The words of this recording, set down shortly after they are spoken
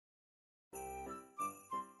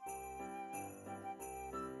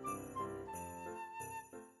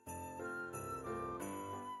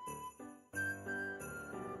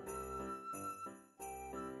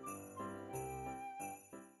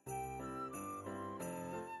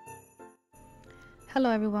Hello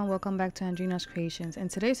everyone, welcome back to Andrina's Creations. In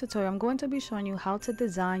today's tutorial, I'm going to be showing you how to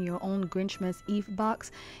design your own Grinchmas Eve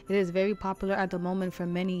box. It is very popular at the moment. For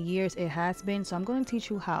many years it has been, so I'm going to teach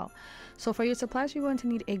you how. So for your supplies, you're going to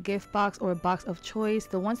need a gift box or a box of choice.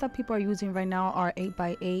 The ones that people are using right now are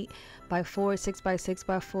 8x8 by 4, 6x6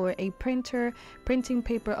 by 4, a printer, printing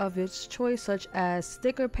paper of your choice such as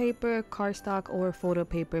sticker paper, cardstock, or photo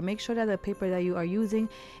paper. Make sure that the paper that you are using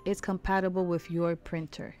is compatible with your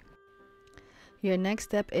printer. Your next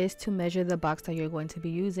step is to measure the box that you're going to be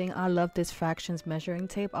using. I love this fractions measuring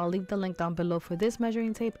tape. I'll leave the link down below for this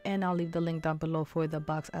measuring tape, and I'll leave the link down below for the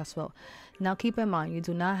box as well. Now keep in mind, you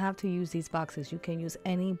do not have to use these boxes. You can use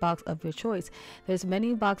any box of your choice. There's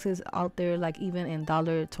many boxes out there, like even in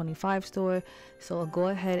 $1.25 store. So go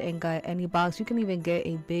ahead and get any box. You can even get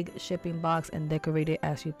a big shipping box and decorate it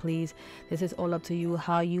as you please. This is all up to you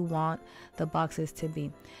how you want the boxes to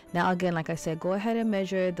be. Now again, like I said, go ahead and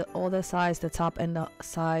measure all the sides, the top and the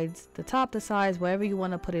sides, the top, the sides, wherever you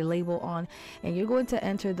want to put a label on, and you're going to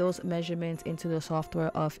enter those measurements into the software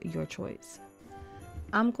of your choice.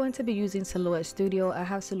 I'm going to be using Silhouette Studio. I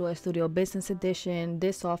have Silhouette Studio Business Edition.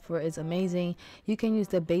 This software is amazing. You can use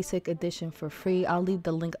the basic edition for free. I'll leave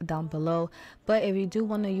the link down below. But if you do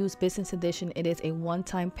want to use Business Edition, it is a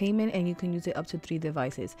one-time payment and you can use it up to 3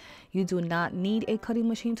 devices. You do not need a cutting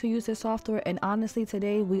machine to use this software. And honestly,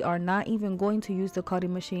 today we are not even going to use the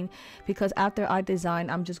cutting machine, because after I design,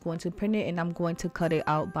 I'm just going to print it and I'm going to cut it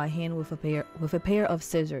out by hand with a pair of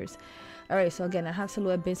scissors. Alright, so again, I have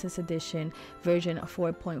Silhouette Business Edition version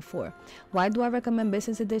 4.4. Why do I recommend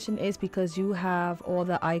Business Edition? Is because you have all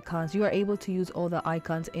the icons. You are able to use all the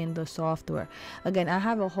icons in the software. Again, I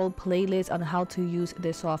have a whole playlist on how to use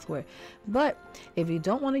this software. But if you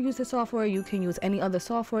don't want to use the software, you can use any other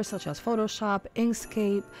software such as Photoshop,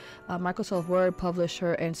 Inkscape, Microsoft Word,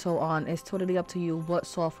 Publisher, and so on. It's totally up to you what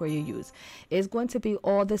software you use. It's going to be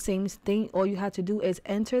all the same thing. All you have to do is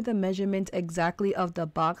enter the measurement exactly of the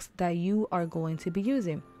box that you are going to be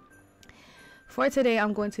using. For today,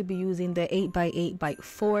 I'm going to be using the 8x8 by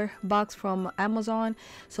 4 box from Amazon.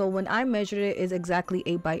 So when I measured it, is exactly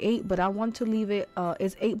 8x8, but I want to leave it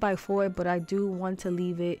it's 8x4, but I do want to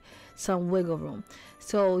leave it some wiggle room.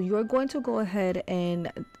 So you're going to go ahead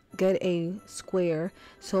and get a square.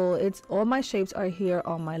 So it's all my shapes are here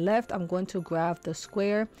on my left. I'm going to grab the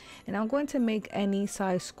square and I'm going to make any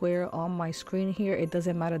size square on my screen here. It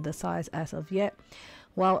doesn't matter the size as of yet.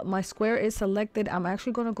 While my square is selected, I'm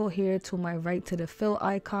actually going to go here to my right to the fill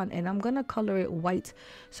icon and I'm going to color it white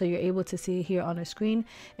so you're able to see it here on the screen.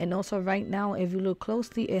 And also right now, if you look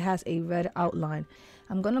closely, it has a red outline.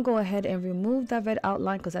 I'm going to go ahead and remove that red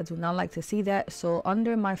outline because I do not like to see that. So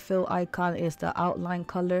under my fill icon is the outline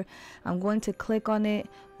color. I'm going to click on it,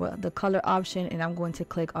 well, the color option, and I'm going to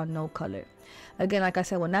click on no color. Again, like I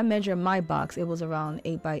said, when I measured my box, it was around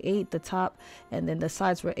 8x8, the top, and then the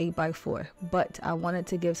sides were 8x4. But I wanted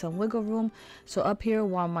to give some wiggle room. So up here,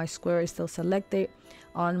 while my square is still selected,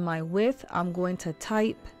 on my width, I'm going to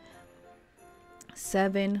type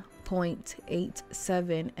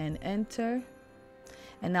 7.87 and enter.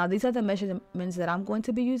 And now these are the measurements that I'm going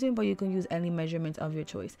to be using, but you can use any measurement of your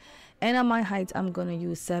choice. And on my height, I'm going to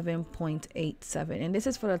use 7.87. And this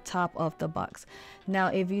is for the top of the box. Now,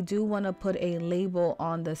 if you do want to put a label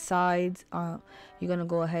on the sides, you're going to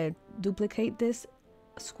go ahead, duplicate this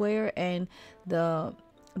square, and the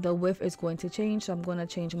width is going to change. So I'm going to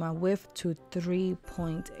change my width to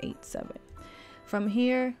 3.87. From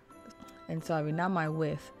here, and sorry, not my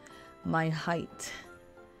width, my height.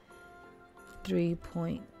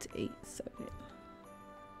 3.87.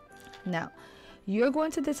 Now you're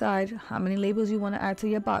going to decide how many labels you want to add to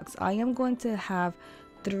your box. I am going to have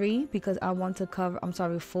 3 because I want to cover, I'm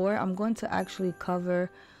sorry, 4. I'm going to actually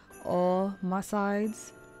cover all my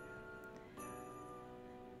sides.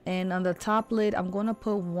 And on the top lid, I'm going to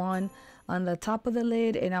put 1 on the top of the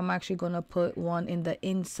lid, and I'm actually going to put 1 in the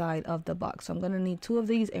inside of the box. So I'm going to need 2 of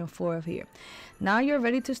these and 4 of here. Now you're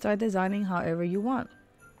ready to start designing however you want.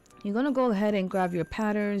 You're going to go ahead and grab your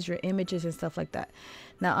patterns, your images, and stuff like that.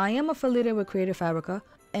 Now, I am affiliated with Fabrica,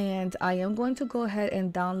 and I am going to go ahead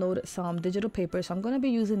and download some digital paper. So I'm going to be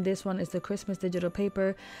using this one. It's the Christmas digital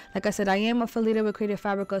paper. Like I said, I am affiliated with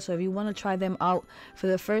Fabrica, so if you want to try them out, for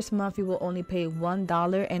the first month you will only pay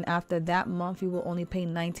 $1, and after that month you will only pay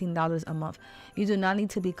 $19 a month. You do not need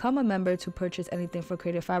to become a member to purchase anything for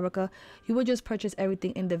Fabrica. You will just purchase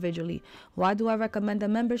everything individually. Why do I recommend a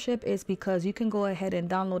membership? Is because you can go ahead and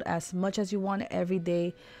download as much as you want every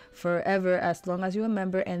day, forever, as long as you're a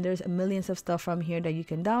member, and there's millions of stuff from here that you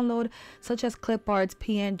can can download, such as clip arts,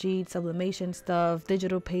 PNG, sublimation stuff,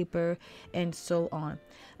 digital paper, and so on.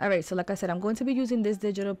 All right, so like I said, I'm going to be using this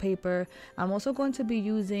digital paper. I'm also going to be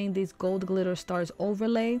using this gold glitter stars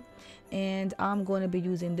overlay, and I'm going to be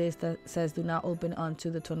using this that says do not open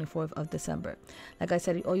until the 24th of December. Like I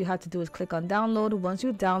said, all you have to do is click on download. Once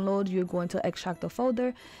you download, you're going to extract the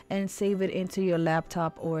folder and save it into your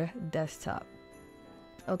laptop or desktop.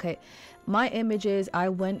 Okay, my images, I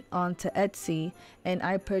went on to Etsy and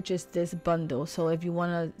I purchased this bundle. So if you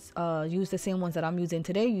want to use the same ones that I'm using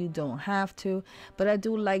today, you don't have to, but I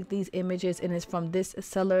do like these images, and it's from this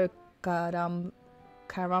seller,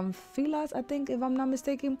 Caramfilas, I think, if I'm not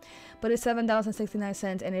mistaken, but it's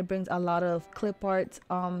 $7.69, and it brings a lot of clip arts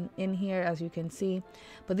in here, as you can see.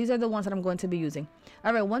 But these are the ones that I'm going to be using.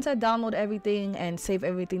 All right, once I download everything and save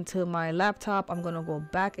everything to my laptop, I'm gonna go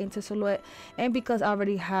back into Silhouette, and because I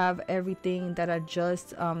already have everything that I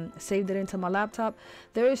just saved it into my laptop,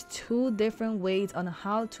 there is two different ways on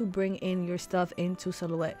how to bring in your stuff into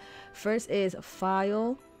Silhouette. First is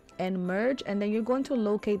File and Merge, and then you're going to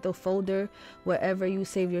locate the folder wherever you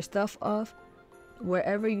save your stuff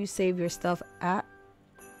at,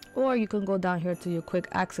 or you can go down here to your quick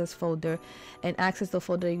access folder and access the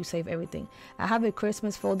folder you save everything. I have a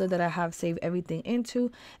Christmas folder that I have saved everything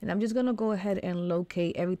into, and I'm just gonna go ahead and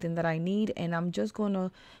locate everything that I need, and I'm just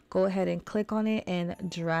gonna go ahead and click on it and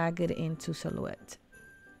drag it into Silhouette.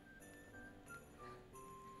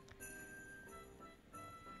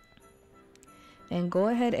 And go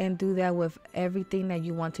ahead and do that with everything that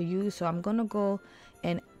you want to use. So I'm gonna go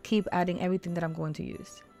and keep adding everything that I'm going to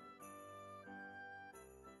use.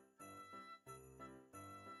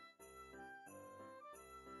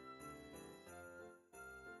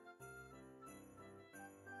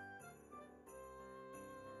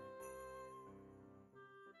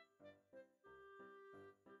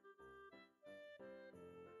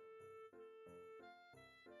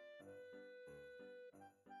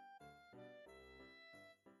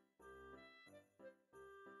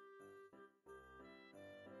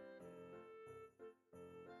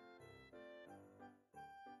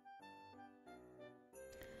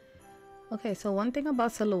 Okay, so one thing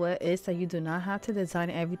about Silhouette is that you do not have to design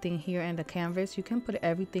everything here in the canvas. You can put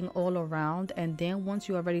everything all around, and then once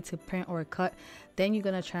you are ready to print or cut, then you're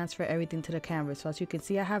going to transfer everything to the canvas. So as you can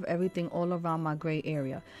see, I have everything all around my gray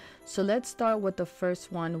area. So let's start with the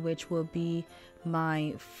first one, which will be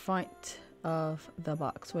my front of the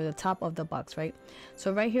box, or the top of the box, right?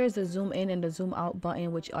 So right here is the zoom in and the zoom out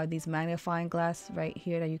button, which are these magnifying glass right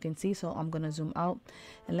here that you can see. So I'm going to zoom out,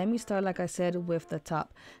 and let me start, like I said, with the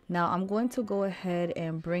top. Now I'm going to go ahead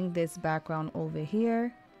and bring this background over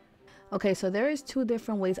here. Okay, so there is two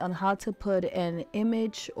different ways on how to put an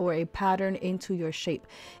image or a pattern into your shape.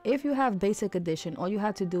 If you have basic edition, all you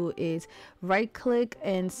have to do is right click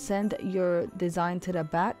and send your design to the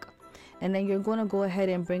back, and then you're going to go ahead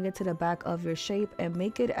and bring it to the back of your shape and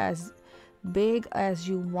make it as big as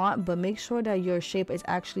you want, but make sure that your shape is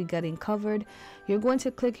actually getting covered. You're going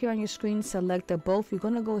to click here on your screen, select the both. You're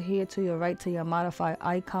going to go here to your right to your modify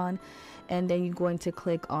icon, and then you're going to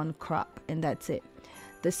click on crop, and that's it.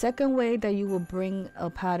 The second way that you will bring a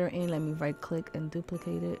pattern in, let me right click and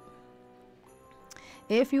duplicate it.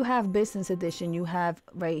 If you have business edition, you have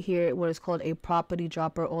right here what is called a property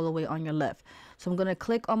dropper all the way on your left. So I'm going to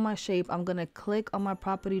click on my shape, I'm going to click on my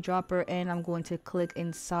property dropper, and I'm going to click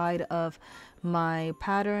inside of my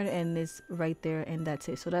pattern, and it's right there, and that's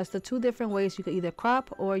it. So that's the two different ways. You can either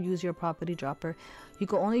crop or use your property dropper. You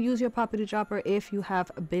can only use your property dropper if you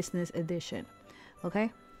have a business edition.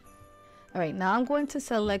 Okay. All right, now I'm going to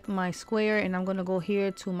select my square, and I'm going to go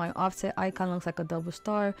here to my offset icon, looks like a double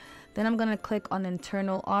star. Then I'm going to click on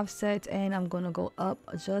internal offset, and I'm going to go up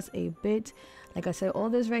just a bit. Like I said, all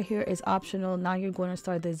this right here is optional. Now you're going to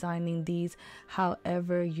start designing these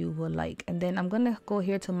however you would like. And then I'm going to go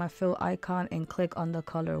here to my fill icon and click on the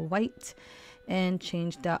color white and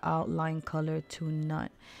change the outline color to none.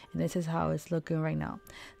 And this is how it's looking right now.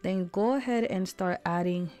 Then go ahead and start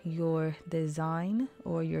adding your design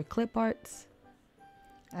or your clip arts.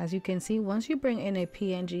 As you can see, once you bring in a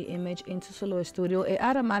PNG image into Silhouette Studio, it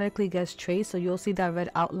automatically gets traced, so you'll see that red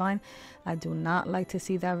outline. I do not like to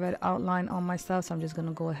see that red outline on my stuff, so I'm just going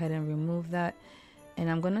to go ahead and remove that, and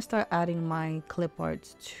I'm going to start adding my clip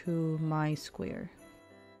arts to my square.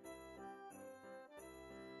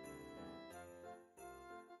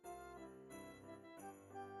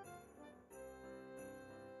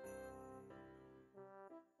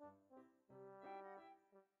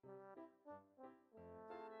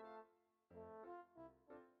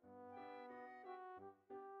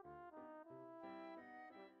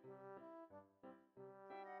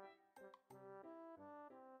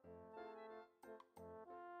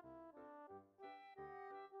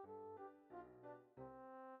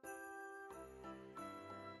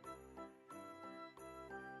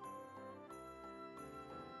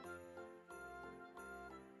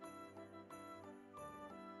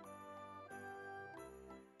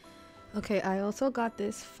 Okay, I also got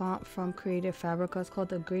this font from Creative Fabrica. It's called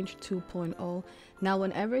the Grinch 2.0. Now,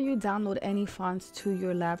 whenever you download any fonts to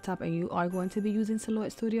your laptop and you are going to be using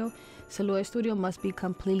Silhouette Studio, Silhouette Studio must be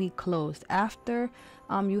completely closed. After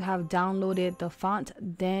you have downloaded the font,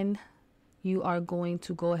 then you are going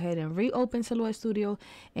to go ahead and reopen Silhouette Studio,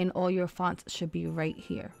 and all your fonts should be right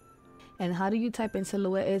here. And how do you type in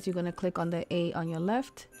Silhouette is you're going to click on the A on your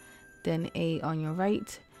left, then A on your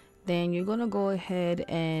right. Then you're going to go ahead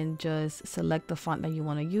and just select the font that you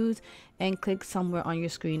want to use and click somewhere on your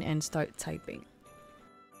screen and start typing.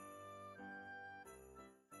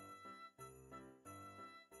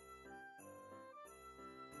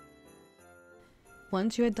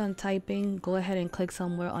 Once you're done typing, go ahead and click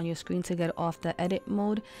somewhere on your screen to get off the edit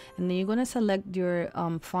mode, and then you're going to select your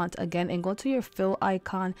font again and go to your fill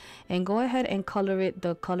icon and go ahead and color it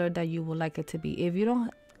the color that you would like it to be. If you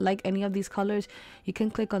don't like any of these colors, you can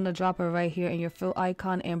click on the dropper right here in your fill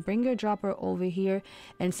icon and bring your dropper over here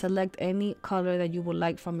and select any color that you would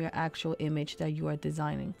like from your actual image that you are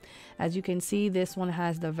designing. As you can see, this one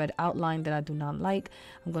has the red outline that I do not like.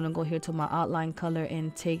 I'm going to go here to my outline color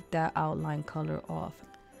and take that outline color off.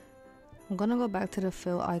 I'm going to go back to the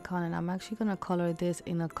fill icon and I'm actually going to color this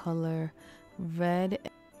in a color red.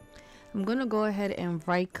 I'm going to go ahead and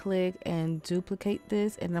right click and duplicate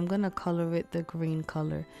this, and I'm going to color it the green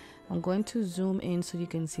color. I'm going to zoom in so you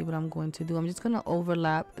can see what I'm going to do. I'm just going to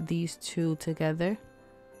overlap these two together.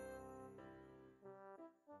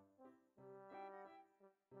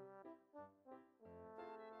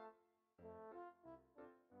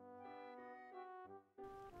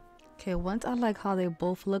 Okay, once I like how they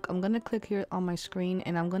both look, I'm going to click here on my screen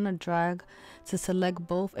and I'm going to drag to select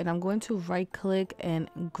both, and I'm going to right click and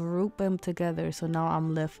group them together. So now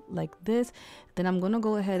I'm left like this. Then I'm going to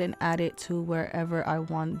go ahead and add it to wherever I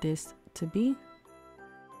want this to be.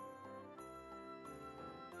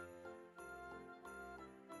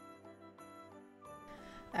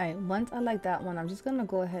 Alright, once I like that one, I'm just going to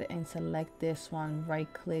go ahead and select this one,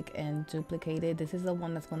 right click and duplicate it. This is the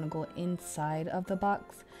one that's going to go inside of the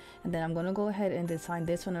box. And then I'm going to go ahead and design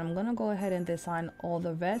this one, and I'm going to go ahead and design all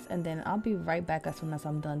the rest, and then I'll be right back as soon as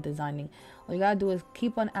I'm done designing. All you gotta do is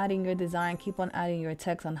keep on adding your design, keep on adding your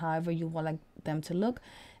text on however you want like them to look,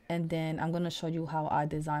 and then I'm going to show you how I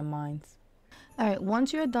design mine. Alright,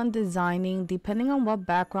 once you're done designing, depending on what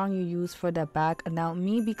background you use for the back, now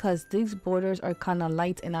me, because these borders are kind of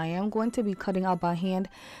light and I am going to be cutting out by hand,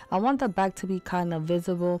 I want the back to be kind of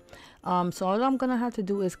visible. So all I'm gonna have to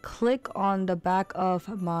do is click on the back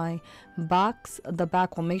of my box, the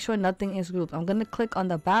back one, make sure nothing is grouped. I'm gonna click on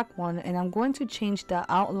the back one and I'm going to change the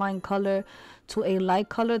outline color to a light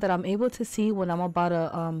color that I'm able to see when I'm about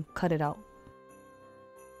to cut it out.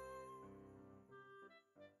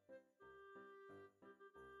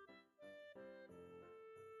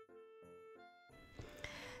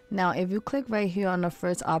 Now, if you click right here on the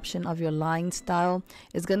first option of your line style,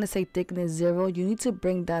 it's going to say thickness 0. You need to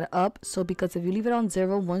bring that up. So because if you leave it on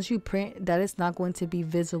 0, once you print, that is not going to be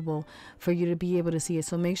visible for you to be able to see it.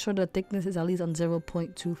 So make sure the thickness is at least on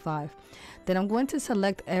 0.25. Then I'm going to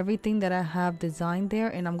select everything that I have designed there,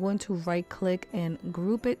 and I'm going to right click and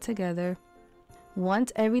group it together.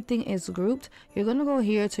 Once everything is grouped, you're going to go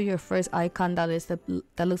here to your first icon that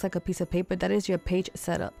looks like a piece of paper. That is your page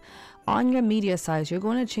setup. On your media size, you're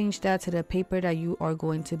going to change that to the paper that you are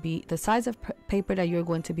going to be, the size of paper that you're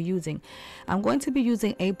going to be using. I'm going to be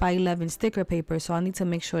using 8x11 sticker paper, so I need to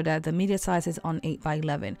make sure that the media size is on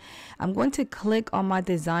 8x11. I'm going to click on my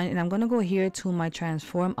design, and I'm going to go here to my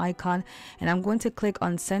transform icon, and I'm going to click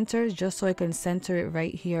on center just so I can center it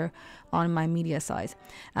right here on my media size.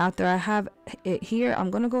 After I have it here, I'm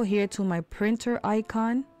going to go here to my printer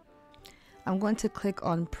icon. I'm going to click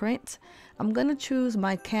on print. I'm going to choose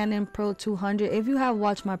my Canon Pro 200. If you have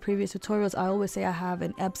watched my previous tutorials, I always say I have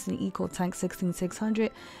an Epson EcoTank 16600.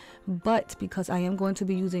 But because I am going to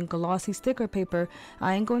be using glossy sticker paper,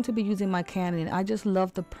 I am going to be using my Canon. I just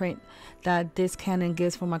love the print that this Canon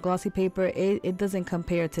gives for my glossy paper. It doesn't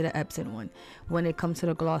compare to the Epson one when it comes to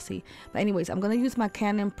the glossy. But anyways, I'm going to use my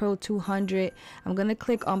Canon Pro 200. I'm going to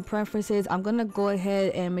click on preferences. I'm going to go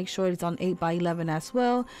ahead and make sure it's on 8x11 as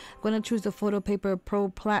well. I'm going to choose the photo paper Pro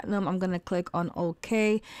Platinum. I'm going to click on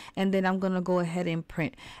OK, and then I'm going to go ahead and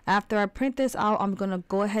print. After I print this out, I'm going to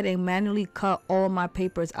go ahead and manually cut all my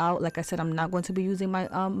papers out out. Like I said, I'm not going to be using my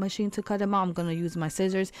machine to cut them out. I'm going to use my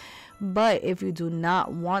scissors. But if you do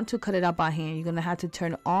not want to cut it out by hand, you're going to have to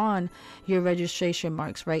turn on your registration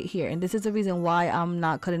marks right here. And this is the reason why I'm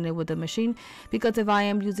not cutting it with the machine, because if I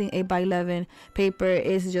am using 8x11 paper,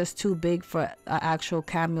 it's just too big for an actual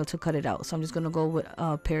cameo to cut it out. So I'm just going to go with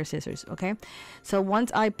a pair of scissors. Okay, so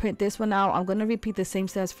once I print this one out, I'm going to repeat the same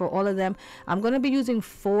steps for all of them. I'm going to be using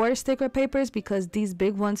 4 sticker papers because these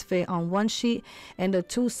big ones fit on 1 sheet and the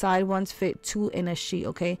 2 side ones fit 2 in a sheet.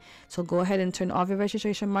 Okay, so go ahead and turn off your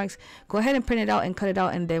registration marks, go ahead and print it out and cut it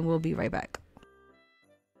out, and then we'll be right back.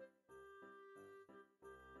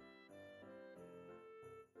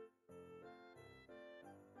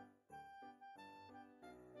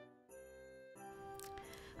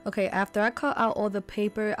 Okay, after I cut out all the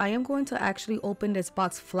paper, I am going to actually open this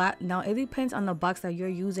box flat. Now it depends on the box that you're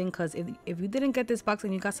using, because if you didn't get this box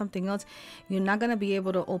and you got something else, you're not going to be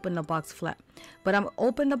able to open the box flat. But I'm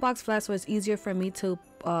open the box flat so it's easier for me to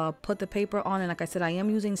put the paper on. And like I said, I am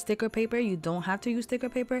using sticker paper. You don't have to use sticker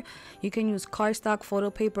paper. You can use cardstock photo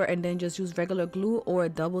paper and then just use regular glue or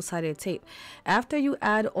double-sided tape. After you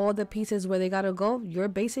add all the pieces where they gotta go, you're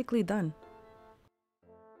basically done.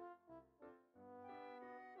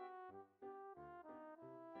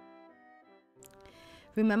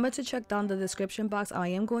 Remember to check down the description box. I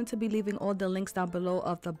am going to be leaving all the links down below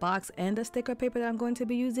of the box and the sticker paper that I'm going to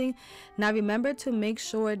be using. Now remember to make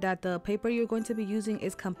sure that the paper you're going to be using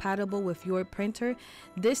is compatible with your printer.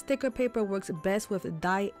 This sticker paper works best with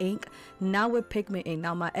dye ink, not with pigment ink.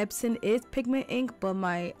 Now my Epson is pigment ink, but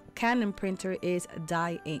my Canon printer is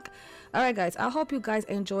dye ink. Alright guys, I hope you guys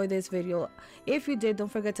enjoyed this video. If you did,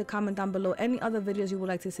 don't forget to comment down below any other videos you would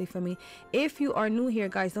like to see from me. If you are new here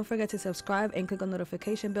guys, don't forget to subscribe and click on the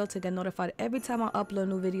notification bell to get notified every time I upload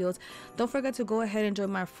new videos. Don't forget to go ahead and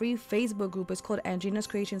join my free Facebook group. It's called Andrina's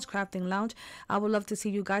Creations Crafting Lounge. I would love to see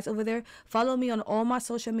you guys over there. Follow me on all my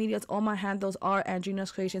social medias. All my handles are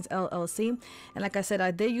Andrina's Creations LLC. And like I said,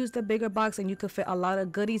 I did use the bigger box and you could fit a lot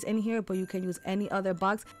of goodies in here, but you can use any other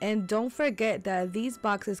box. And don't forget that these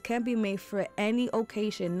boxes can be made for any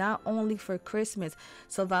occasion, not only for Christmas.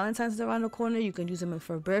 So Valentine's is around the corner, you can use them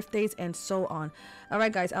for birthdays and so on.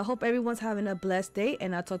 Alright guys, I hope everyone's having a blessed day,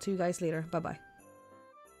 and I'll talk to you guys later. Bye bye.